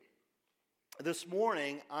This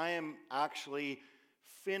morning, I am actually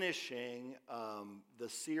finishing the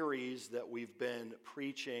series that we've been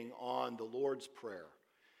preaching on the Lord's Prayer.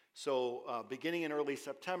 So beginning in early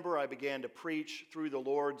September, I began to preach through the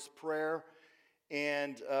Lord's Prayer,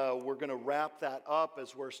 and we're going to wrap that up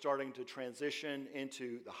as we're starting to transition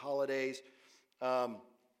into the holidays. But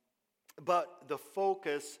the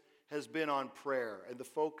focus has been on prayer, and the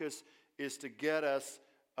focus is to get us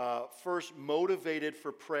first motivated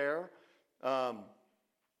for prayer.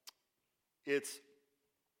 It's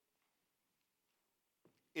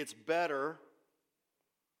better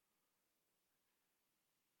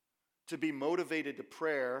to be motivated to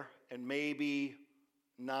prayer and maybe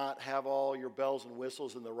not have all your bells and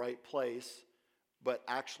whistles in the right place, but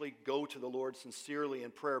actually go to the Lord sincerely in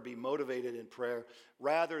prayer, be motivated in prayer,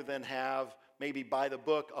 rather than have maybe by the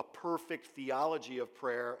book a perfect theology of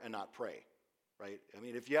prayer and not pray, right? I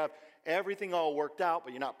mean, if you have everything all worked out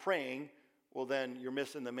but you're not praying, well, then you're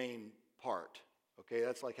missing the main part, okay?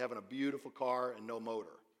 That's like having a beautiful car and no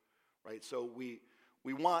motor, right? So we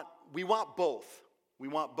want both. We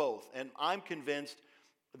want both. And I'm convinced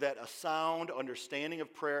that a sound understanding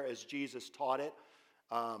of prayer as Jesus taught it,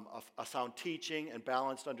 a sound teaching and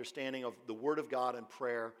balanced understanding of the Word of God and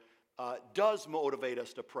prayer does motivate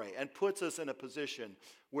us to pray and puts us in a position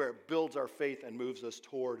where it builds our faith and moves us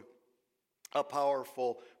toward a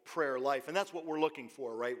powerful prayer life. And that's what we're looking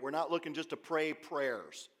for, right? We're not looking just to pray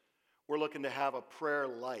prayers. We're looking to have a prayer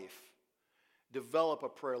life, develop a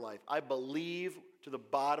prayer life. I believe to the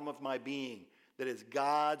bottom of my being that it's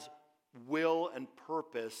God's will and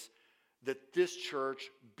purpose that this church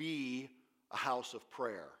be a house of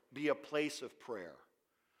prayer, be a place of prayer.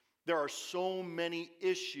 There are so many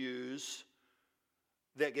issues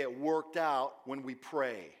that get worked out when we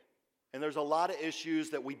pray. And there's a lot of issues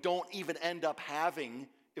that we don't even end up having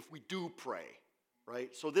if we do pray,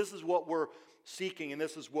 right? So this is what we're seeking, and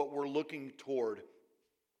this is what we're looking toward.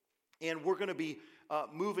 And we're going to be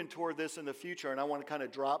moving toward this in the future, and I want to kind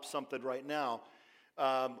of drop something right now.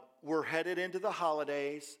 We're headed into the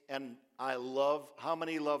holidays, and how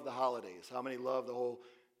many love the holidays? How many love the whole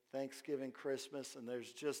Thanksgiving, Christmas, and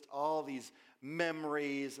there's just all these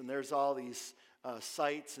memories, and there's all these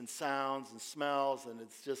sights and sounds and smells, and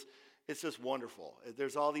it's just wonderful.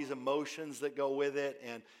 There's all these emotions that go with it,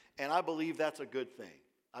 and I believe that's a good thing.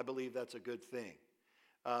 I believe that's a good thing.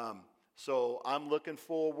 So I'm looking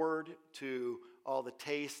forward to all the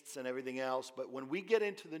tastes and everything else, but when we get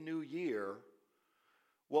into the new year,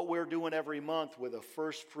 what we're doing every month with a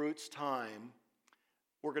first fruits time,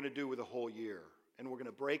 we're going to do with a whole year. And we're going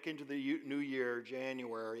to break into the new year,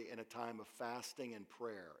 January, in a time of fasting and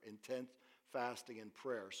prayer, intense fasting and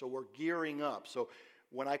prayer. So we're gearing up. So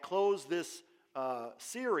when I close this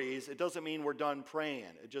series, it doesn't mean we're done praying.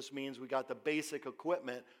 It just means we got the basic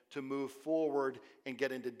equipment to move forward and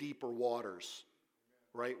get into deeper waters,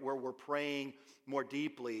 right? Where we're praying more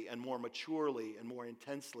deeply and more maturely and more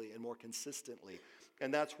intensely and more consistently.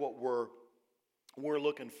 And that's what we're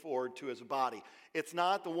looking forward to as a body. It's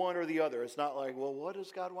not the one or the other. It's not like, well, what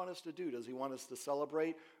does God want us to do? Does he want us to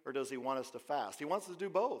celebrate or does he want us to fast? He wants us to do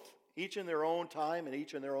both, each in their own time and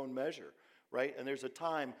each in their own measure, right? And there's a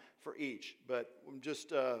time for each, but I'm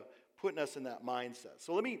just putting us in that mindset.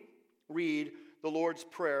 So let me read the Lord's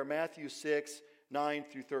Prayer, Matthew 6, 9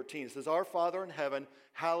 through 13. It says, Our Father in heaven,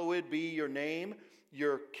 hallowed be your name.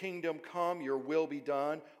 Your kingdom come, your will be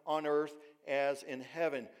done on earth as in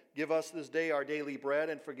heaven. Give us this day our daily bread,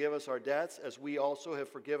 and forgive us our debts, as we also have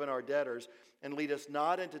forgiven our debtors. And lead us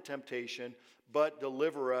not into temptation, but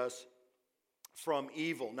deliver us from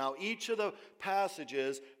evil. Now, each of the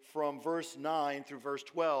passages from verse 9 through verse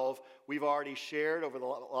 12, we've already shared over the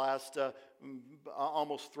last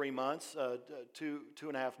almost 3 months,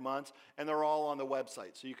 2.5 months, and they're all on the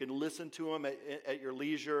website. So you can listen to them at your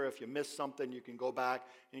leisure. If you missed something, you can go back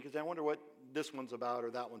and you can say, I wonder what this one's about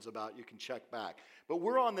or that one's about. You can check back. But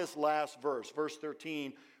we're on this last verse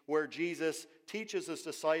 13, where Jesus teaches his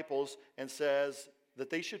disciples and says that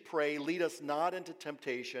they should pray, lead us not into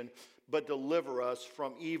temptation, but deliver us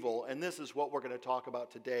from evil. And this is what we're going to talk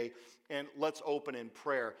about today. And let's open in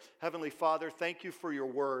prayer. Heavenly Father, thank you for your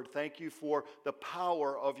word. Thank you for the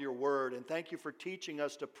power of your word. And thank you for teaching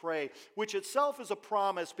us to pray, which itself is a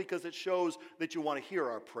promise because it shows that you want to hear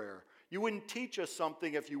our prayer. You wouldn't teach us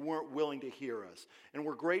something if you weren't willing to hear us. And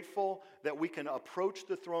we're grateful that we can approach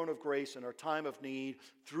the throne of grace in our time of need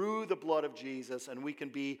through the blood of Jesus, and we can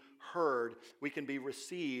be heard, we can be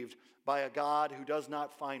received by a God who does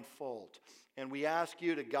not find fault. And we ask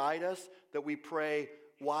you to guide us, that we pray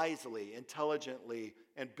wisely, intelligently,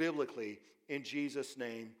 and biblically. In Jesus'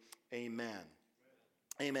 name, amen.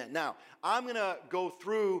 Amen. Now, I'm going to go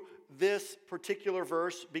through this particular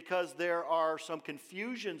verse because there are some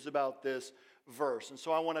confusions about this verse. And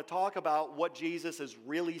so I want to talk about what Jesus is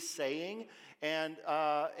really saying and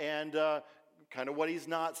kind of what he's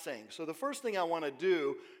not saying. So the first thing I want to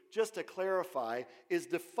do, just to clarify, is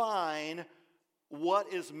define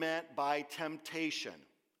what is meant by temptation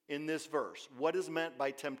in this verse. What is meant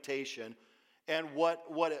by temptation and what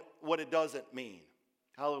it doesn't mean.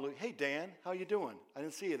 Hallelujah. Hey, Dan, how you doing? I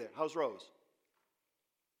didn't see you there. How's Rose?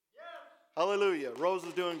 Yes. Hallelujah. Rose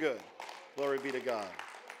is doing good. Glory be to God.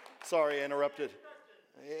 Sorry, I interrupted.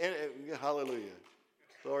 Hallelujah.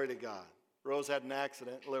 Glory to God. Rose had an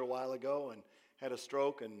accident a little while ago and had a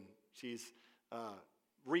stroke, and she's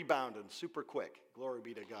rebounding super quick. Glory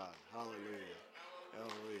be to God. Hallelujah.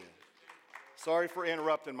 Hallelujah. Sorry for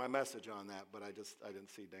interrupting my message on that, but I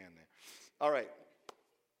didn't see Dan there. All right.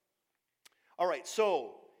 All right,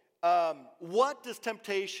 so what does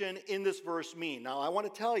temptation in this verse mean? Now, I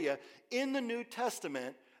want to tell you, in the New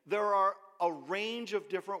Testament, there are a range of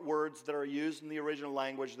different words that are used in the original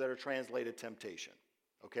language that are translated temptation,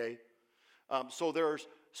 okay? So there's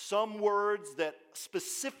some words that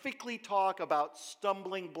specifically talk about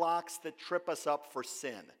stumbling blocks that trip us up for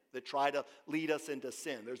sin, that try to lead us into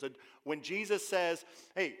sin. When Jesus says,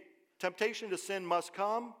 hey, temptation to sin must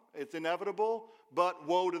come, it's inevitable, but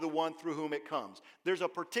woe to the one through whom it comes. There's a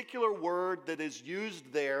particular word that is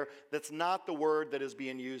used there that's not the word that is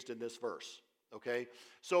being used in this verse, okay?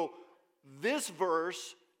 So this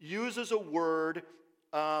verse uses a word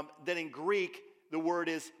that in Greek, the word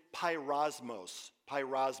is pyrosmos.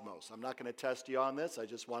 Pyrosmos. I'm not going to test you on this. I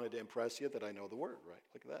just wanted to impress you that I know the word, right?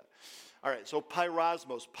 Look at that. All right, so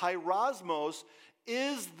pyrosmos. Pyrosmos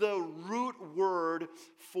is the root word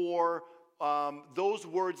for those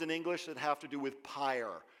words in English that have to do with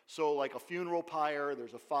pyre. So like a funeral pyre,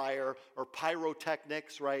 there's a fire, or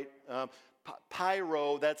pyrotechnics, right?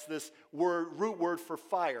 Pyro, that's this root word for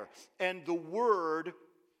fire. And the word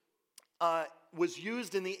was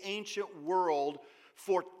used in the ancient world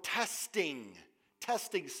for testing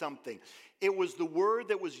something. It was the word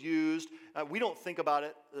that was used. We don't think about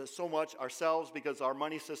it so much ourselves because our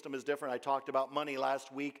money system is different. I talked about money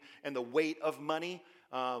last week and the weight of money.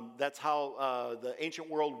 That's how the ancient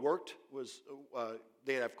world worked.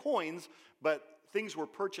 They'd have coins, but things were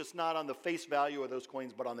purchased not on the face value of those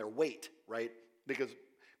coins, but on their weight, right? Because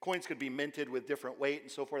coins could be minted with different weight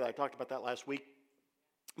and so forth. I talked about that last week.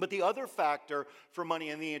 But the other factor for money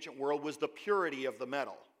in the ancient world was the purity of the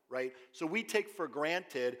metal, right? So we take for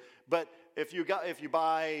granted, but if you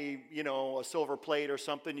buy, a silver plate or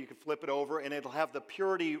something, you can flip it over and it'll have the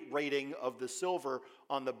purity rating of the silver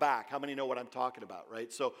on the back. How many know what I'm talking about,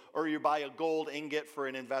 right? So, or you buy a gold ingot for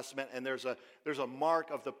an investment and there's a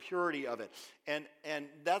mark of the purity of it. And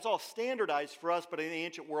that's all standardized for us, but in the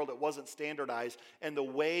ancient world it wasn't standardized. And the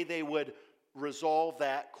way they would resolve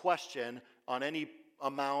that question on any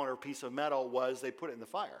amount or piece of metal was they put it in the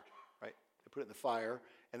fire, right? They put it in the fire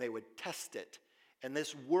and they would test it. And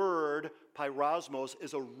this word, pyrosmos,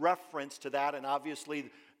 is a reference to that. And obviously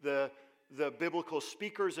the biblical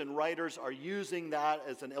speakers and writers are using that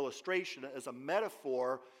as an illustration, as a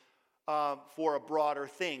metaphor for a broader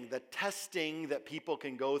thing. The testing that people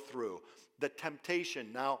can go through, the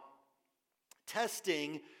temptation. Now,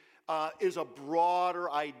 testing is a broader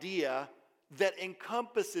idea that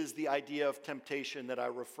encompasses the idea of temptation that I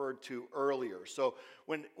referred to earlier. So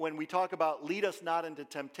when we talk about lead us not into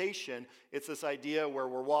temptation, it's this idea where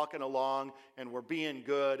we're walking along and we're being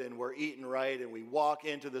good and we're eating right and we walk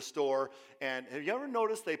into the store. And have you ever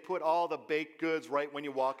noticed they put all the baked goods right when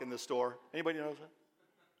you walk in the store? Anybody notice that?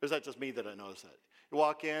 Or is that just me that I notice that? You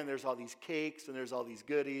walk in, there's all these cakes and there's all these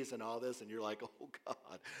goodies and all this, and you're like, oh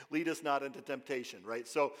God, lead us not into temptation, right?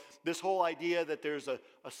 So this whole idea that there's a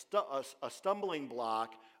stumbling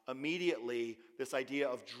block immediately, this idea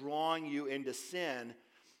of drawing you into sin,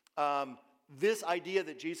 this idea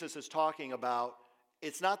that Jesus is talking about,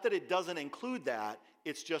 it's not that it doesn't include that,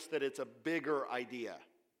 it's just that it's a bigger idea.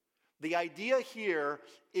 The idea here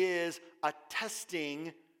is a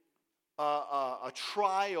testing, a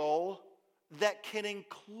trial that can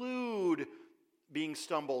include being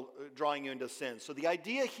stumbled, drawing you into sin. So the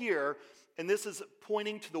idea here, and this is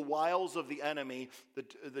pointing to the wiles of the enemy,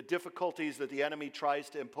 the difficulties that the enemy tries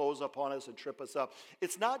to impose upon us and trip us up.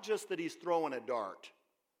 It's not just that he's throwing a dart.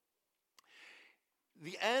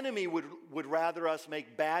 The enemy would rather us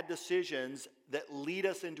make bad decisions that lead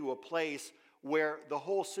us into a place where the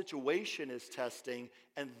whole situation is testing,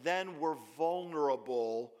 and then we're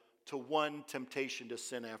vulnerable to one temptation to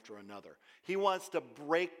sin after another. He wants to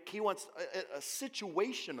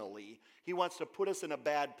situationally, he wants to put us in a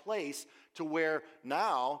bad place to where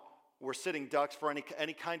now we're sitting ducks for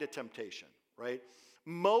any kind of temptation, right?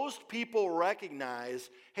 Most people recognize,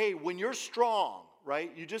 hey, when you're strong, right?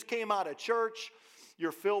 You just came out of church,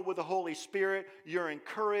 you're filled with the Holy Spirit, you're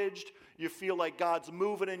encouraged, you feel like God's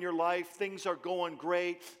moving in your life, things are going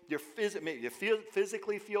great, you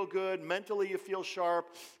physically feel good, mentally you feel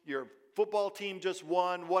sharp, your football team just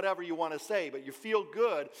won, whatever you want to say, but you feel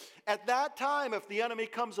good. At that time, if the enemy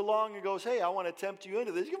comes along and goes, hey, I want to tempt you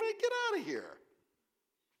into this, you're going to get out of here.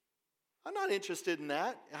 I'm not interested in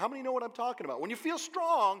that. How many know what I'm talking about? When you feel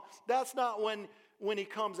strong, that's not when he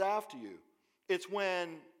comes after you. It's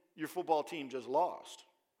when your football team just lost,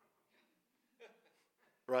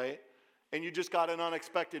 right? And you just got an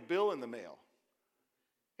unexpected bill in the mail.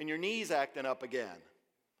 And your knee's acting up again.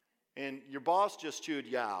 And your boss just chewed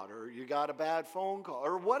you out, or you got a bad phone call,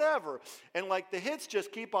 or whatever. And like the hits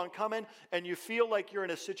just keep on coming, and you feel like you're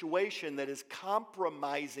in a situation that is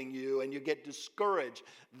compromising you, and you get discouraged.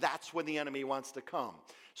 That's when the enemy wants to come.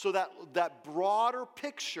 So that broader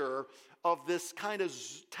picture of this kind of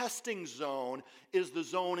testing zone is the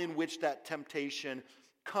zone in which that temptation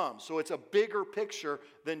comes. So it's a bigger picture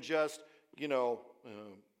than just,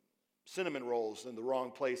 cinnamon rolls in the wrong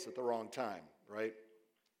place at the wrong time, right?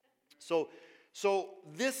 So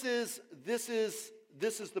this is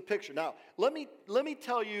the picture. Now, let me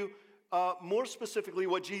tell you more specifically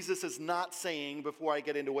what Jesus is not saying before I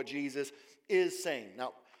get into what Jesus is saying.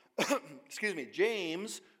 Now, excuse me,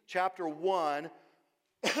 James chapter 1,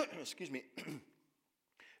 excuse me,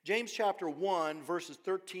 James chapter 1, verses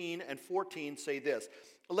 13 and 14 say this.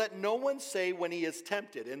 Let no one say when he is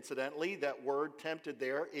tempted. Incidentally, that word tempted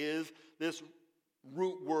there is this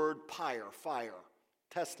root word fire,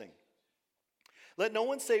 testing. Let no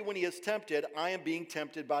one say when he is tempted, I am being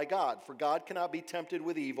tempted by God. For God cannot be tempted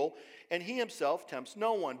with evil, and he himself tempts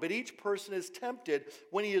no one. But each person is tempted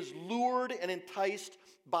when he is lured and enticed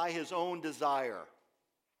by his own desire.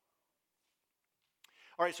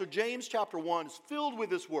 All right, so James chapter 1 is filled with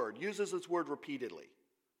this word, uses this word repeatedly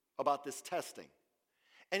about this testing.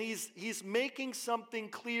 And he's making something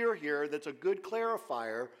clear here that's a good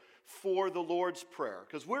clarifier for the Lord's Prayer.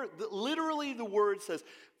 Because literally the word says,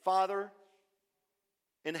 Father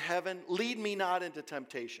in heaven, lead me not into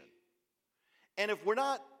temptation. And if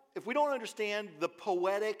we don't understand the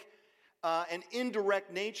poetic and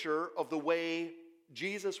indirect nature of the way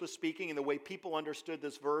Jesus was speaking and the way people understood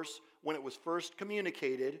this verse when it was first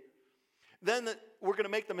communicated, then we're going to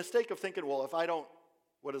make the mistake of thinking, well,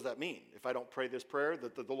 what does that mean? If I don't pray this prayer,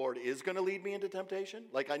 that the Lord is going to lead me into temptation?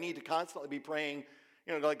 Like I need to constantly be praying,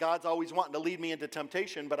 like God's always wanting to lead me into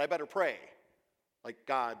temptation, but I better pray. Like,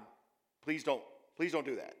 God, please don't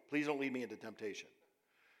do that. Please don't lead me into temptation.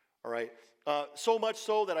 All right? So much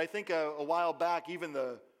so that I think a while back, even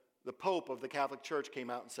the Pope of the Catholic Church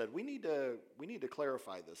came out and said, we need to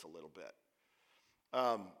clarify this a little bit.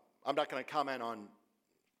 I'm not going to comment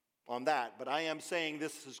on that, but I am saying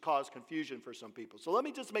this has caused confusion for some people. So let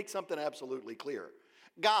me just make something absolutely clear.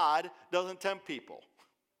 God doesn't tempt people.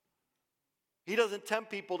 He doesn't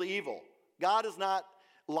tempt people to evil. God is not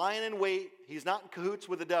lying in wait. He's not in cahoots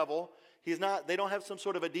with the devil. They don't have some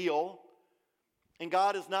sort of a deal. And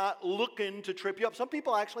God is not looking to trip you up. Some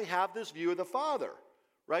people actually have this view of the Father,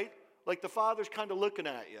 right? Like the Father's kind of looking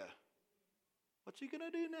at you. What's he going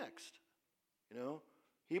to do next?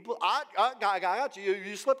 I got you.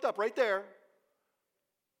 You slipped up right there.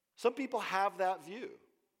 Some people have that view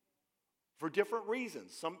for different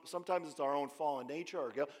reasons. Sometimes it's our own fallen nature,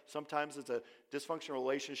 or sometimes it's a dysfunctional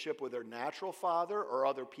relationship with their natural father or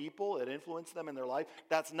other people that influence them in their life.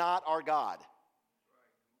 That's not our God.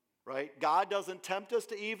 Right? God doesn't tempt us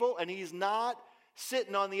to evil, and he's not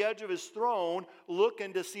sitting on the edge of his throne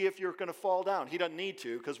looking to see if you're going to fall down. He doesn't need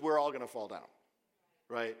to, because we're all going to fall down.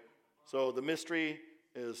 Right? So the mystery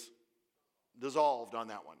is dissolved on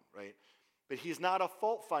that one, right? But he's not a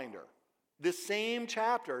fault finder. This same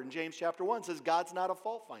chapter in James chapter 1 says God's not a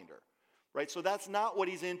fault finder, right? So that's not what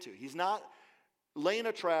he's into. He's not laying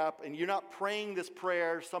a trap, and you're not praying this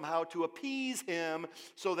prayer somehow to appease him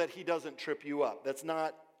so that he doesn't trip you up. That's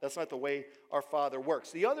not the way our Father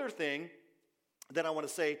works. The other thing that I want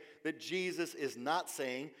to say that Jesus is not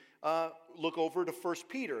saying, look over to 1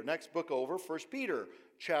 Peter, next book over, 1 Peter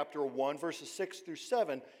chapter 1, verses 6 through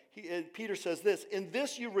 7. Peter says this, in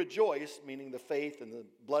this you rejoice, meaning the faith and the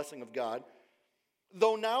blessing of God,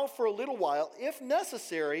 though now for a little while, if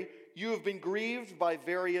necessary, you have been grieved by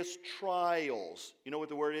various trials. You know what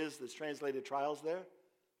the word is that's translated trials there?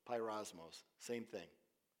 Pyrosmos, same thing.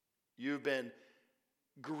 You've been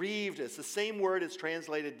Grieved. It's the same word. It's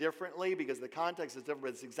translated differently because the context is different, but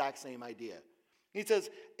it's the exact same idea. He says,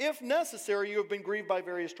 if necessary, you have been grieved by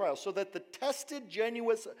various trials, so that the tested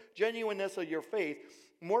genuineness of your faith,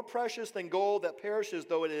 more precious than gold that perishes,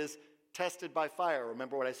 though it is tested by fire.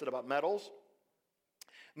 Remember what I said about metals?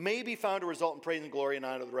 May be found to result in praise and glory and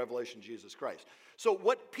honor of the revelation of Jesus Christ. So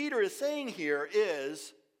what Peter is saying here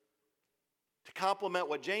is, to complement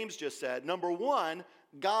what James just said, number one,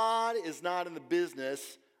 God is not in the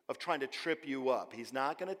business of trying to trip you up. He's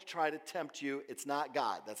not going to try to tempt you. It's not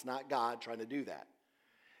God. That's not God trying to do that.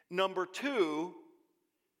 Number two,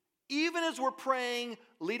 even as we're praying,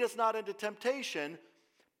 lead us not into temptation,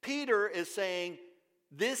 Peter is saying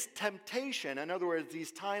this temptation, in other words,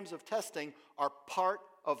 these times of testing, are part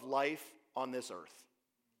of life on this earth.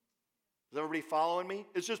 Is everybody following me?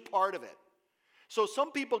 It's just part of it. So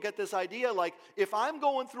some people get this idea like, if I'm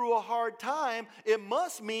going through a hard time, it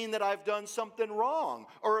must mean that I've done something wrong,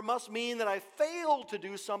 or it must mean that I failed to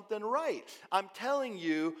do something right. I'm telling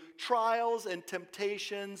you, trials and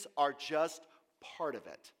temptations are just part of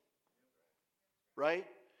it. Right?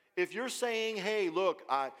 If you're saying, hey, look,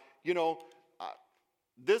 I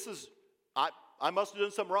must have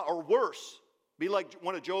done something wrong, or worse, be like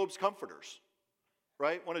one of Job's comforters,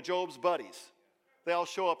 right? One of Job's buddies. They all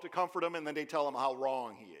show up to comfort him, and then they tell him how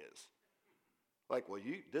wrong he is. Like, well,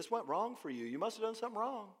 this went wrong for you. You must have done something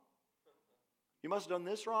wrong. You must have done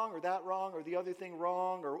this wrong, or that wrong, or the other thing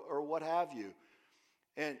wrong, or what have you.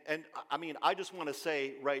 And I mean, I just want to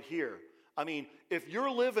say right here, I mean, if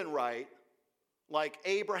you're living right, like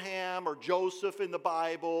Abraham or Joseph in the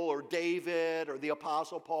Bible, or David, or the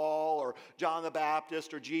Apostle Paul, or John the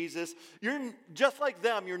Baptist, or Jesus, you're just like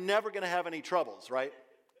them. You're never going to have any troubles, right?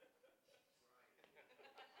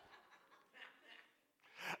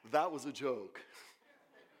 That was a joke.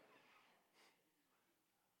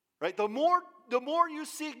 Right? The more you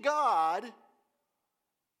seek God,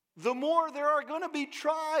 the more there are going to be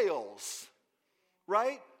trials.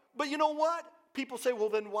 Right? But you know what? People say, well,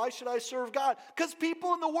 then why should I serve God? Because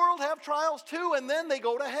people in the world have trials too, and then they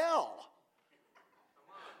go to hell.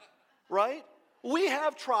 Right? We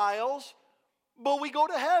have trials, but we go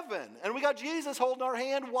to heaven. And we got Jesus holding our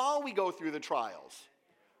hand while we go through the trials.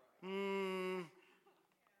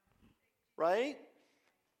 Right?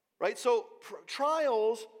 Right? So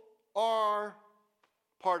trials are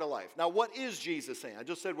part of life. Now, what is Jesus saying? I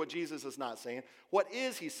just said what Jesus is not saying. What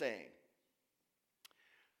is he saying?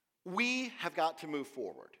 We have got to move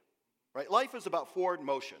forward. Right? Life is about forward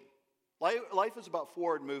motion. Life is about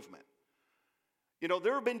forward movement. You know,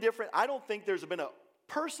 there have been I don't think there's been a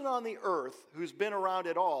person on the earth who's been around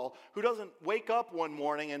at all who doesn't wake up one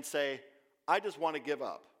morning and say, I just want to give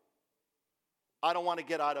up. I don't want to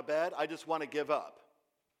get out of bed. I just want to give up.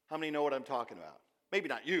 How many know what I'm talking about? Maybe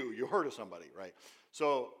not you. You heard of somebody, right?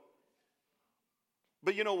 So,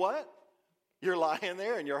 but you know what? You're lying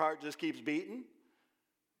there and your heart just keeps beating.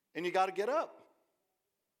 And you got to get up.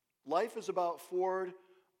 Life is about forward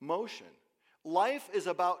motion. Life is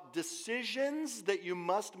about decisions that you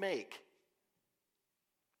must make.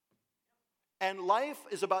 And life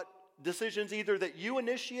is about decisions either that you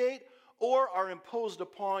initiate or are imposed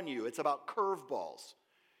upon you. It's about curveballs.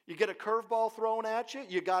 You get a curveball thrown at you,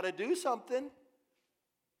 you got to do something.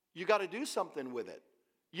 You got to do something with it.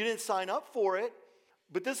 You didn't sign up for it,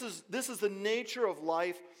 but this is the nature of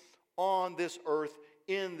life on this earth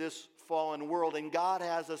in this fallen world, and God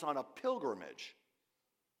has us on a pilgrimage.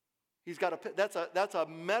 That's a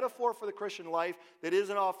metaphor for the Christian life that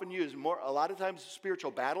isn't often used. A lot of times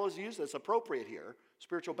spiritual battle is used. That's appropriate here.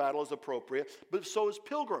 Spiritual battle is appropriate, but so is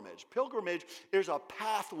pilgrimage. Pilgrimage is a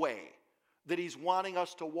pathway that he's wanting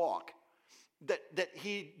us to walk, that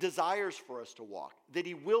he desires for us to walk, that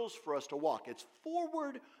he wills for us to walk. It's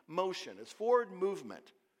forward motion. It's forward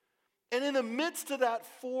movement. And in the midst of that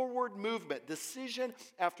forward movement, decision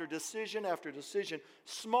after decision after decision,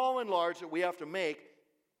 small and large that we have to make,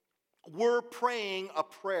 we're praying a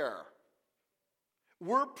prayer.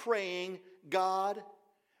 We're praying, God,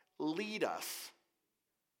 lead us.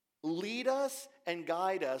 Lead us and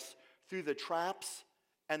guide us through the traps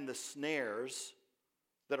and the snares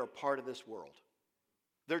that are part of this world.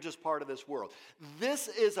 They're just part of this world. This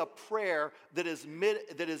is a prayer that is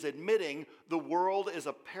admitting the world is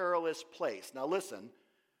a perilous place. Now listen,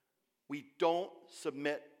 we don't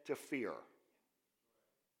submit to fear.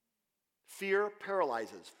 Fear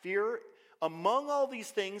paralyzes. Fear, among all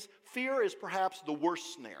these things, fear is perhaps the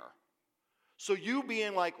worst snare. So you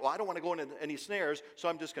being like, well, I don't want to go into any snares, so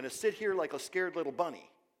I'm just going to sit here like a scared little bunny.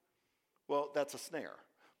 Well, that's a snare.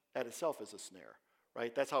 That itself is a snare,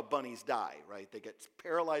 right? That's how bunnies die, right? They get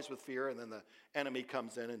paralyzed with fear, and then the enemy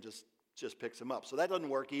comes in and just just picks him up. So that doesn't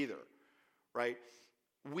work either, right?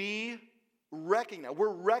 We're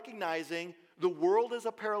recognizing the world is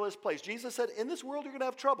a perilous place. Jesus said, in this world you're going to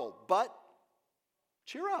have trouble, but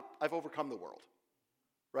cheer up. I've overcome the world,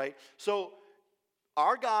 right? So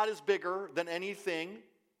our God is bigger than anything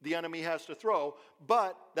the enemy has to throw,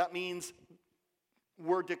 but that means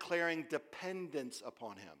we're declaring dependence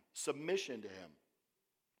upon him, submission to him.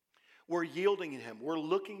 We're yielding to him. We're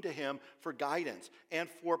looking to him for guidance and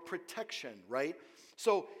for protection, right?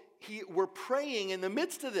 So we're praying in the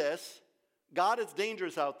midst of this. God, it's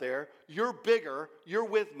dangerous out there. You're bigger. You're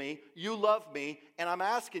with me. You love me. And I'm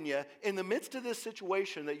asking you, in the midst of this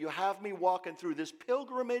situation that you have me walking through, this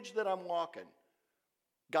pilgrimage that I'm walking,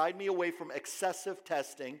 guide me away from excessive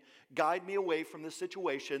testing. Guide me away from the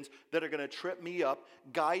situations that are going to trip me up.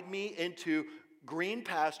 Guide me into green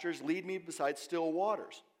pastures. Lead me beside still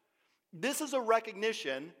waters. This is a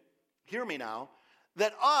recognition, hear me now,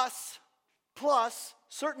 that us plus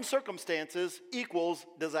certain circumstances equals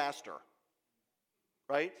disaster.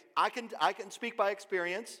 Right? I can speak by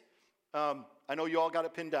experience. I know you all got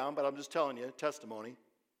it pinned down, but I'm just telling you, testimony.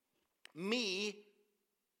 Me,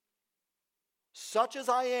 such as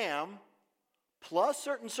I am, plus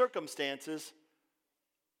certain circumstances,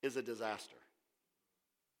 is a disaster.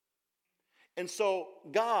 And so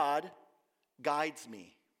God guides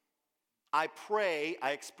me. I pray,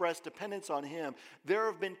 I express dependence on him. There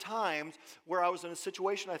have been times where I was in a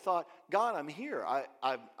situation I thought, God, I'm here.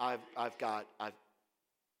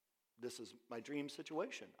 This is my dream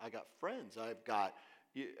situation. I got friends.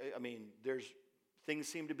 Things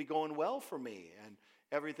seem to be going well for me and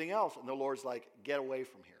everything else. And the Lord's like, get away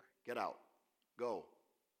from here. Get out. Go.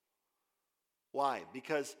 Why?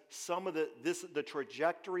 Because the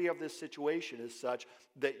trajectory of this situation is such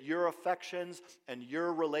that your affections and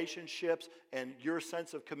your relationships and your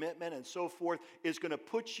sense of commitment and so forth is going to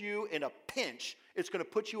put you in a pinch. It's going to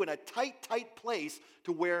put you in a tight place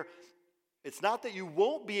to where it's not that you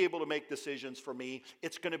won't be able to make decisions for me.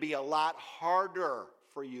 It's going to be a lot harder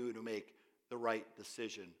for you to make the right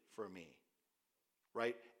decision for me.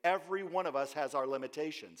 Right? Every one of us has our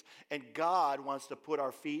limitations. And God wants to put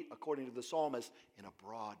our feet, according to the psalmist, in a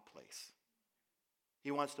broad place.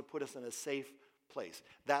 He wants to put us in a safe place.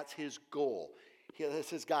 That's his goal. That's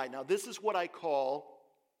his guide. Now, this is what I call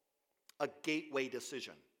a gateway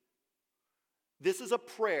decision. This is a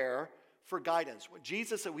prayer for guidance. When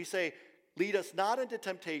Jesus said, we say, lead us not into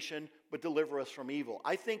temptation, but deliver us from evil.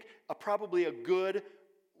 I think probably a good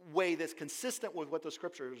way that's consistent with what the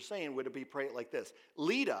scriptures are saying would be pray it like this.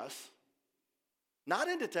 Lead us, not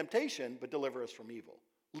into temptation, but deliver us from evil.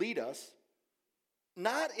 Lead us,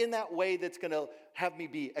 not in that way that's going to have me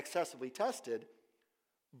be excessively tested,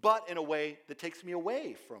 but in a way that takes me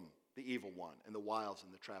away from the evil one and the wiles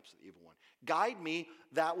and the traps of the evil one. Guide me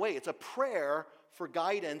that way. It's a prayer for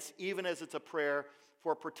guidance, even as it's a prayer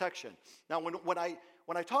for protection. Now, when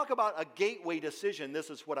I talk about a gateway decision, this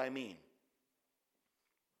is what I mean.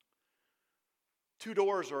 Two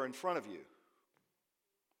doors are in front of you.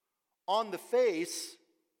 On the face,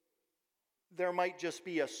 there might just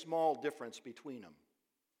be a small difference between them.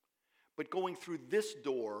 But going through this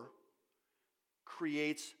door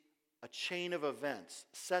creates a chain of events,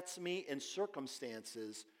 sets me in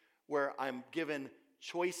circumstances where I'm given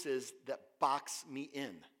choices that box me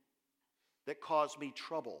in, that cause me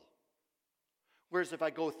trouble. Whereas if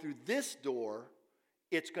I go through this door,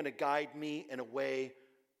 it's going to guide me in a way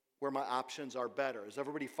where my options are better. Is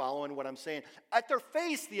everybody following what I'm saying? At their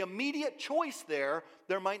face, the immediate choice there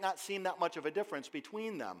might not seem that much of a difference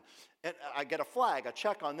between them. And I get a flag, a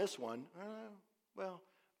check on this one.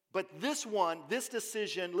 But this one, this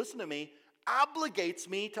decision, listen to me, obligates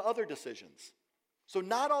me to other decisions. So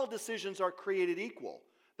not all decisions are created equal.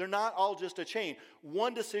 They're not all just a chain.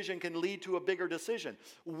 One decision can lead to a bigger decision.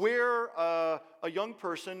 Where a young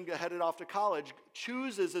person headed off to college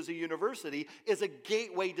chooses as a university is a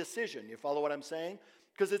gateway decision. You follow what I'm saying?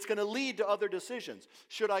 Because it's going to lead to other decisions.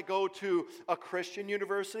 Should I go to a Christian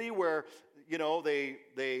university where, they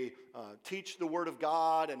teach the Word of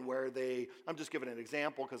God and where I'm just giving an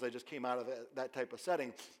example because I just came out of that type of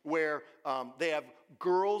setting, where they have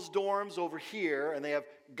girls' dorms over here and they have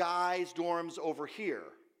guys' dorms over here.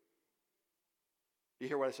 You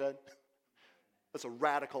hear what I said? That's a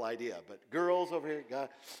radical idea, but girls over here, guys.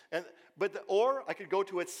 Or I could go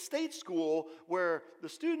to a state school where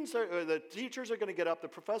the teachers are going to get up, the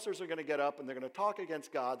professors are going to get up, and they're going to talk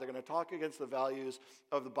against God. They're going to talk against the values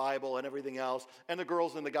of the Bible and everything else. And the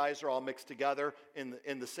girls and the guys are all mixed together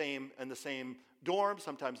in the same dorm,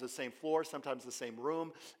 sometimes the same floor, sometimes the same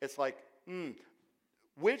room. It's like,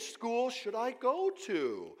 Which school should I go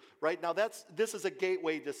to? Right? Now this is a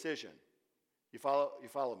gateway decision. You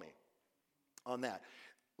follow me on that.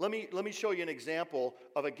 Let me show you an example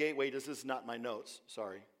of a gateway. This is not my notes.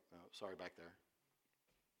 Sorry. Sorry back there.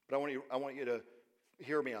 But I want you to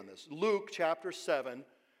hear me on this. Luke chapter 7,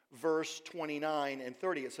 verse 29 and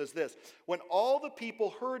 30. It says this: when all the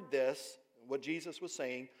people heard this, what Jesus was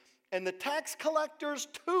saying, and the tax collectors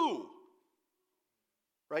too.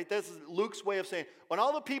 Right? This is Luke's way of saying, when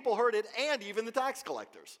all the people heard it, and even the tax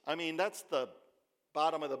collectors. I mean, that's the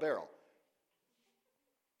bottom of the barrel.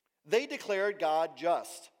 They declared God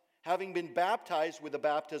just, having been baptized with the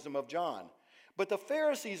baptism of John. But the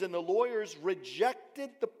Pharisees and the lawyers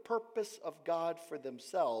rejected the purpose of God for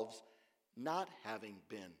themselves, not having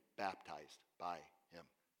been baptized by him.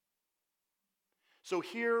 So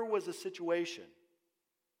here was a situation.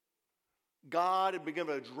 God had been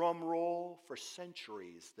given a drum roll for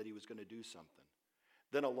centuries that he was going to do something.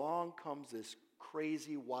 Then along comes this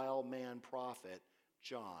crazy wild man prophet,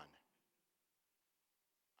 John.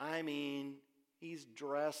 I mean, he's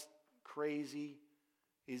dressed crazy.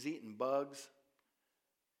 He's eating bugs.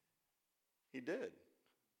 He did.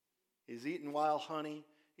 He's eating wild honey.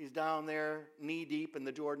 He's down there knee deep in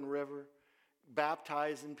the Jordan River,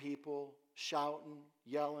 baptizing people, shouting,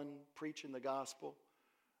 yelling, preaching the gospel,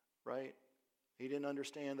 right? He didn't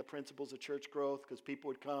understand the principles of church growth because people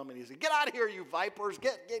would come and he'd say, get out of here, you vipers,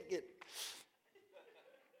 get.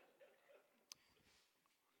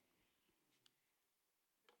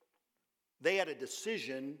 They had a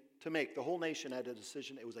decision to make. The whole nation had a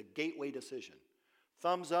decision. It was a gateway decision.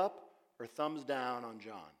 Thumbs up or thumbs down on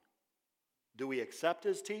John. Do we accept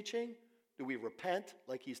his teaching? Do we repent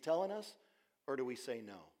like he's telling us? Or do we say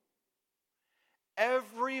no?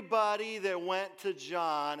 Everybody that went to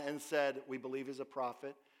John and said, we believe he's a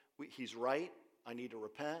prophet. He's right. I need to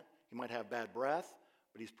repent. He might have bad breath,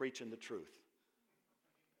 but he's preaching the truth.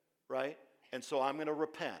 Right? And so I'm going to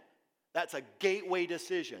repent. That's a gateway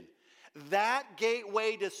decision. That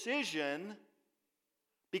gateway decision,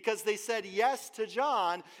 because they said yes to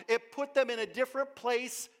John, it put them in a different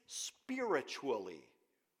place spiritually.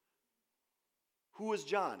 Who was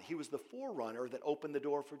John? He was the forerunner that opened the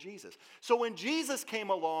door for Jesus. So when Jesus came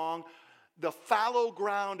along, the fallow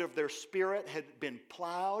ground of their spirit had been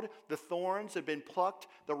plowed, the thorns had been plucked,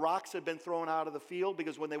 the rocks had been thrown out of the field,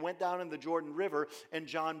 because when they went down in the Jordan River and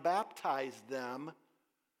John baptized them,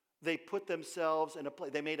 they put themselves in a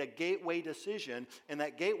place. They made a gateway decision, and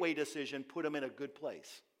that gateway decision put them in a good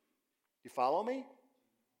place. You follow me?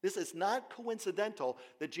 This is not coincidental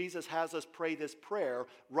that Jesus has us pray this prayer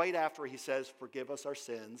right after he says, forgive us our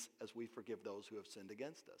sins as we forgive those who have sinned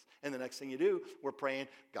against us. And the next thing you do, we're praying,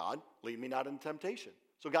 God, lead me not into temptation.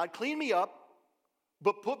 So God, clean me up,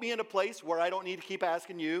 but put me in a place where I don't need to keep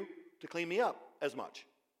asking you to clean me up as much.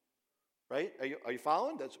 Right? Are you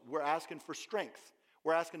following? We're asking for strength.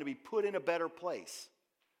 We're asking to be put in a better place.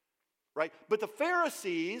 Right? But the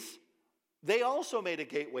Pharisees, they also made a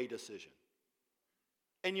gateway decision.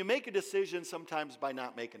 And you make a decision sometimes by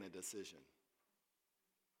not making a decision.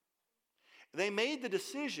 They made the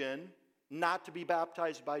decision not to be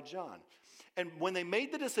baptized by John. And when they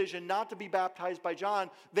made the decision not to be baptized by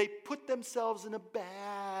John, they put themselves in a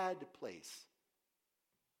bad place.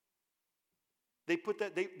 They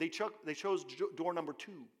chose door number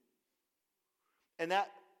 2. And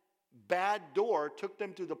that bad door took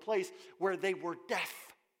them to the place where they were deaf.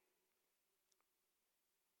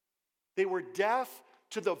 They were deaf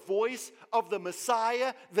to the voice of the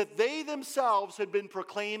Messiah that they themselves had been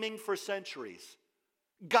proclaiming for centuries.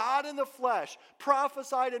 God in the flesh,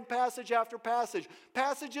 prophesied in passage after passage,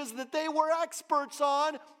 passages that they were experts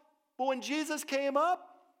on, but when Jesus came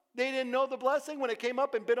up, they didn't know the blessing when it came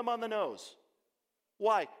up and bit them on the nose.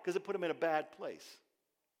 Why? Because it put them in a bad place.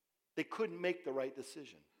 They couldn't make the right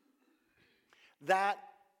decision.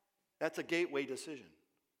 That's a gateway decision.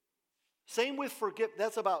 Same with forgive.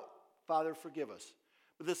 That's about, Father, forgive us.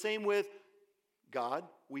 But the same with God,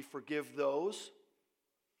 we forgive those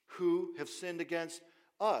who have sinned against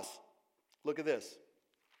us. Look at this.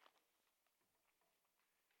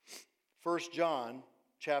 1 John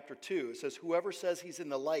chapter 2, it says, whoever says he's in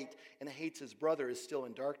the light and hates his brother is still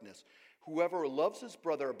in darkness. Whoever loves his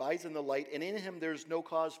brother abides in the light, and in him there's no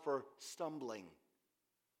cause for stumbling.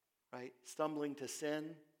 Right? Stumbling to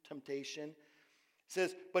sin, temptation. It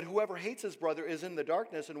says, but whoever hates his brother is in the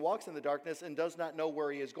darkness and walks in the darkness and does not know where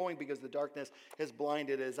he is going because the darkness has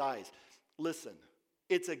blinded his eyes. Listen,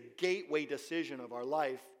 it's a gateway decision of our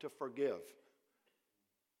life to forgive.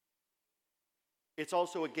 It's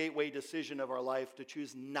also a gateway decision of our life to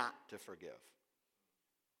choose not to forgive.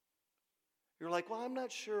 You're like, well, I'm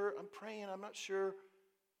not sure. I'm praying. I'm not sure.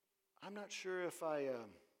 I'm not sure if I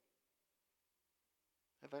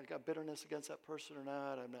got bitterness against that person or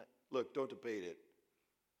not. I'm not. Look, don't debate it.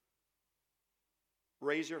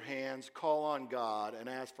 Raise your hands, call on God, and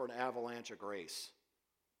ask for an avalanche of grace.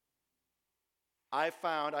 I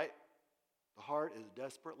found the heart is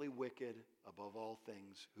desperately wicked above all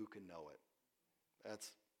things. Who can know it?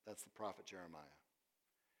 That's the prophet Jeremiah.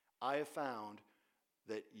 I have found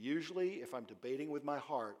that usually if I'm debating with my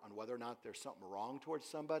heart on whether or not there's something wrong towards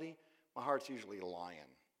somebody, my heart's usually lying.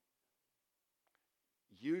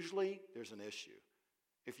 Usually there's an issue.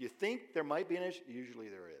 If you think there might be an issue, usually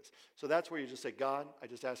there is. So that's where you just say, God, I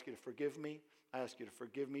just ask you to forgive me. I ask you to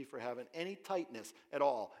forgive me for having any tightness at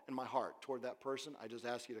all in my heart toward that person. I just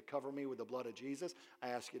ask you to cover me with the blood of Jesus. I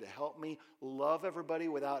ask you to help me love everybody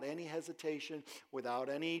without any hesitation, without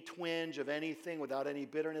any twinge of anything, without any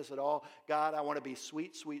bitterness at all. God, I want to be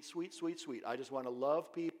sweet, sweet, sweet, sweet, sweet. I just want to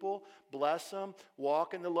love people, bless them,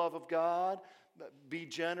 walk in the love of God, be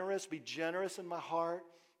generous in my heart,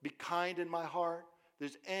 be kind in my heart. If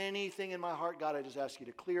there's anything in my heart, God, I just ask you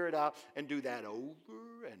to clear it out and do that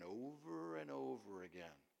over and over and over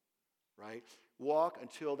again, right? Walk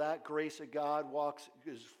until that grace of God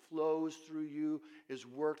flows through you, is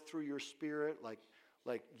worked through your spirit like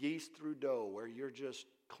yeast through dough, where you're just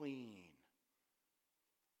clean,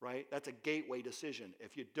 right? That's a gateway decision.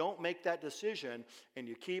 If you don't make that decision and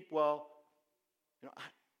you keep,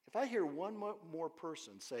 if I hear one more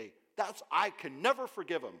person say, I can never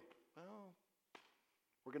forgive him, well,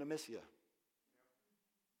 we're going to miss you.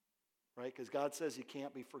 Right? Because God says you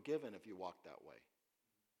can't be forgiven if you walk that way.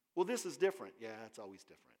 Well, this is different. Yeah, it's always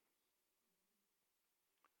different.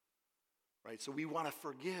 Right? So we want to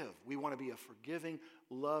forgive. We want to be a forgiving,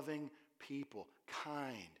 loving people,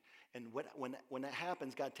 kind. And when that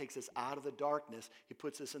happens, God takes us out of the darkness. He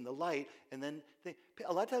puts us in the light. And then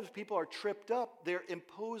a lot of times people are tripped up. They're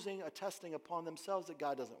imposing a testing upon themselves that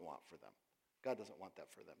God doesn't want for them. God doesn't want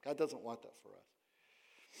that for them. God doesn't want that for us.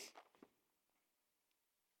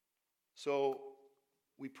 So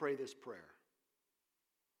we pray this prayer.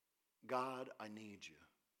 God, I need you.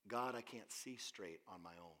 God, I can't see straight on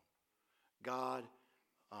my own. God,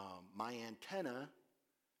 my antenna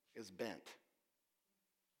is bent.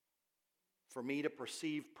 For me to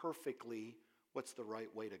perceive perfectly what's the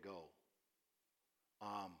right way to go.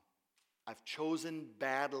 I've chosen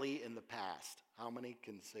badly in the past. How many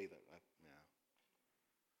can say that?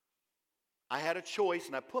 I had a choice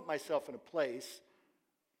and I put myself in a place.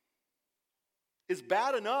 It's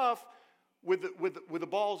bad enough with the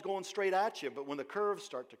balls going straight at you, but when the curves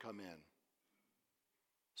start to come in.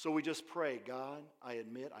 So we just pray, God, I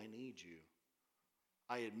admit I need you.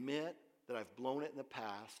 I admit that I've blown it in the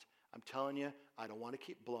past. I'm telling you, I don't want to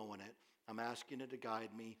keep blowing it. I'm asking you to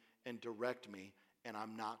guide me and direct me, and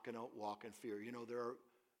I'm not going to walk in fear.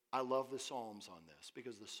 I love the Psalms on this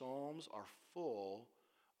because the Psalms are full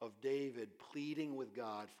of David pleading with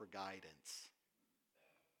God for guidance.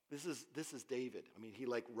 This is David. I mean, he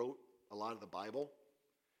wrote a lot of the Bible.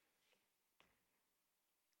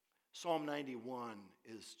 Psalm 91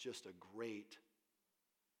 is just a great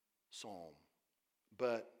psalm.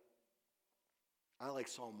 But I like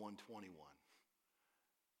Psalm 121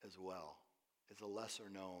 as well. It's a lesser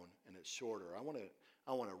known and it's shorter. I want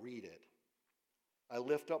to read it. I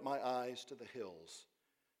lift up my eyes to the hills.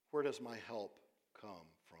 Where does my help come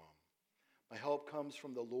from? My help comes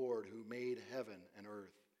from the Lord who made heaven and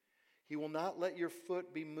earth. He will not let your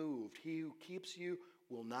foot be moved. He who keeps you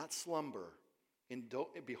will not slumber. And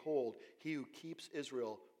behold, he who keeps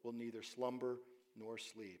Israel will neither slumber nor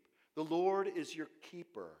sleep. The Lord is your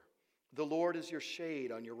keeper. The Lord is your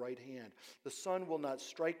shade on your right hand. The sun will not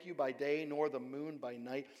strike you by day, nor the moon by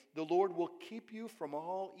night. The Lord will keep you from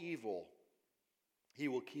all evil. He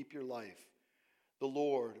will keep your life. The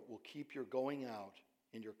Lord will keep your going out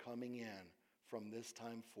and your coming in from this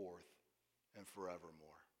time forth and forevermore.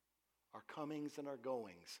 Our comings and our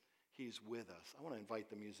goings, he's with us. I want to invite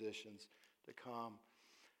the musicians to come.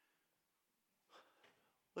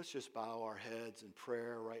 Let's just bow our heads in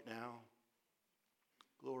prayer right now.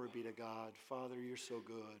 Glory be to God. Father, you're so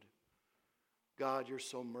good. God, you're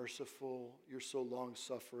so merciful. You're so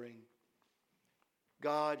long-suffering.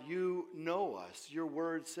 God, you know us. Your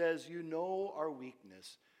word says you know our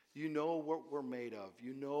weakness. You know what we're made of.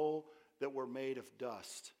 You know that we're made of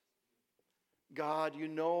dust. God, you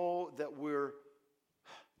know that we're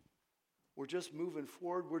just moving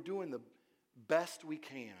forward. We're doing the best we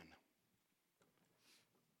can.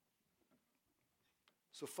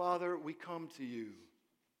 So, Father, we come to you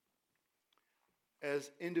as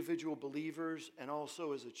individual believers and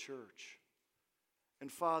also as a church. And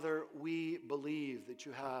Father, we believe that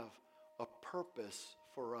you have a purpose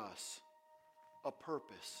for us, a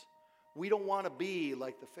purpose. We don't want to be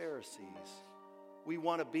like the Pharisees. We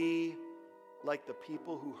want to be like the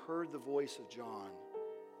people who heard the voice of John.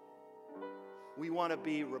 We want to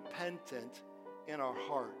be repentant in our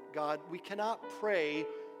heart. God, we cannot pray,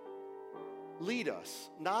 lead us,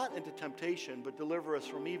 not into temptation, but deliver us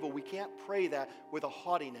from evil. We can't pray that with a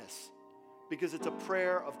haughtiness, because it's a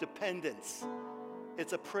prayer of dependence.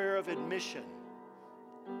 It's a prayer of admission.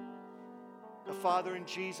 Now, Father, in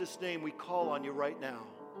Jesus' name, we call on you right now.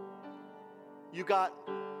 You got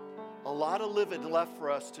a lot of living left for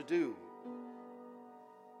us to do.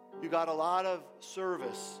 You got a lot of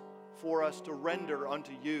service for us to render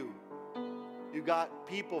unto you. You got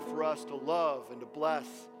people for us to love and to bless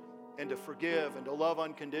and to forgive and to love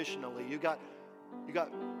unconditionally. You got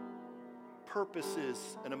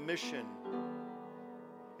purposes and a mission.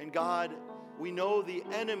 And God, we know the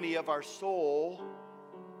enemy of our soul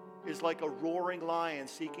is like a roaring lion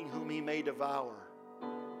seeking whom he may devour.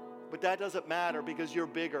 But that doesn't matter, because you're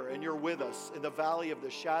bigger and you're with us in the valley of the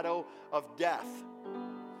shadow of death.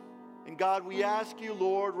 And God, we ask you,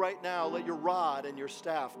 Lord, right now, let your rod and your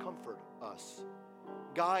staff comfort us.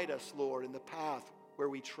 Guide us, Lord, in the path where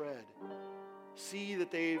we tread. See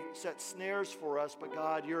that they've set snares for us, but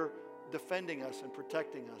God, you're defending us and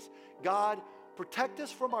protecting us. God, protect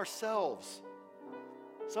us from ourselves.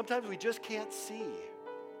 Sometimes we just can't see.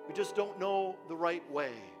 We just don't know the right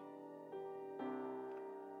way.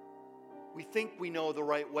 We think we know the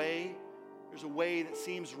right way. There's a way that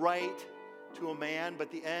seems right to a man, but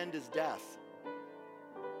the end is death.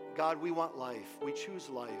 God, we want life. We choose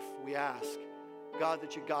life. We ask, God,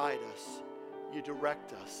 that you guide us. You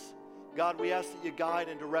direct us. God, we ask that you guide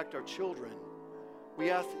and direct our children. We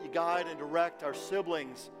ask that you guide and direct our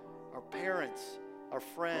siblings, our parents, our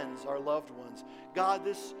friends, our loved ones. God,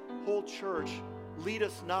 this whole church, lead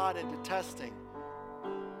us not into testing,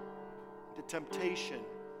 into temptation,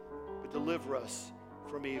 but deliver us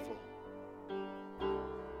from evil.